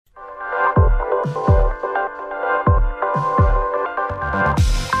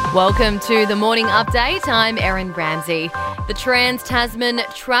Welcome to the Morning Update. I'm Erin Ramsey. The Trans-Tasman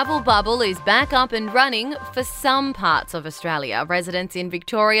travel bubble is back up and running for some parts of Australia. Residents in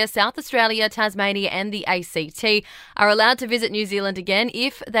Victoria, South Australia, Tasmania and the ACT are allowed to visit New Zealand again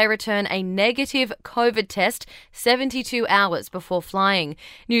if they return a negative COVID test 72 hours before flying.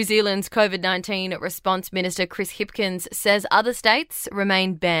 New Zealand's COVID-19 Response Minister Chris Hipkins says other states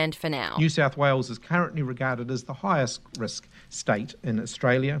remain banned for now. New South Wales is currently regarded as the highest risk state in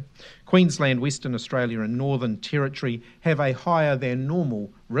Australia. Queensland, Western Australia and Northern Territory have a higher than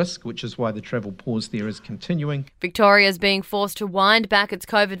normal risk, which is why the travel pause there is continuing. Victoria is being forced to wind back its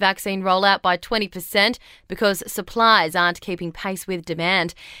COVID vaccine rollout by 20% because supplies aren't keeping pace with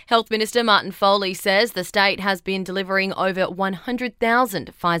demand. Health Minister Martin Foley says the state has been delivering over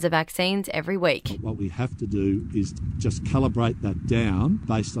 100,000 Pfizer vaccines every week. What we have to do is just calibrate that down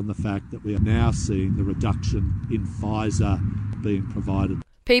based on the fact that we are now seeing the reduction in Pfizer being provided.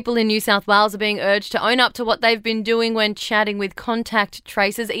 People in New South Wales are being urged to own up to what they've been doing when chatting with contact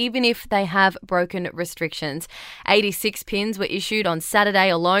tracers, even if they have broken restrictions. 86 pins were issued on Saturday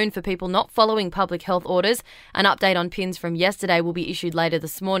alone for people not following public health orders. An update on pins from yesterday will be issued later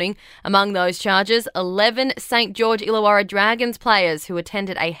this morning. Among those charges, 11 St George Illawarra Dragons players who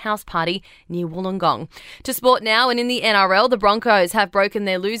attended a house party near Wollongong. To sport now, and in the NRL, the Broncos have broken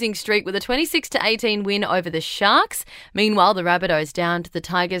their losing streak with a 26-18 win over the Sharks. Meanwhile, the Rabbitohs down to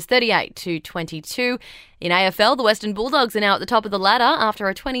the Tigers 38-22. In AFL, the Western Bulldogs are now at the top of the ladder after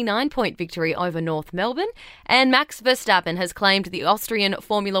a 29-point victory over North Melbourne. And Max Verstappen has claimed the Austrian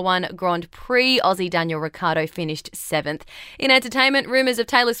Formula One Grand Prix. Aussie Daniel Ricciardo finished 7th. In entertainment, rumours of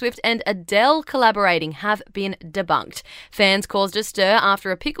Taylor Swift and Adele collaborating have been debunked. Fans caused a stir after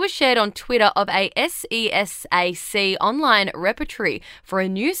a pic was shared on Twitter of a SESAC online repertory for a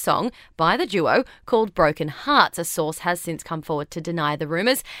new song by the duo called Broken Hearts. A source has since come forward to deny the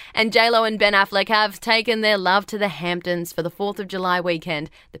rumours. And J-Lo and Ben Affleck have taken their love to the Hamptons for the 4th of July weekend,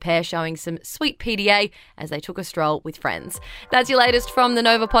 the pair showing some sweet PDA as they took a stroll with friends. That's your latest from the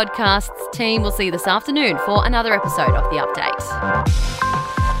Nova Podcasts team. We'll see you this afternoon for another episode of The Update.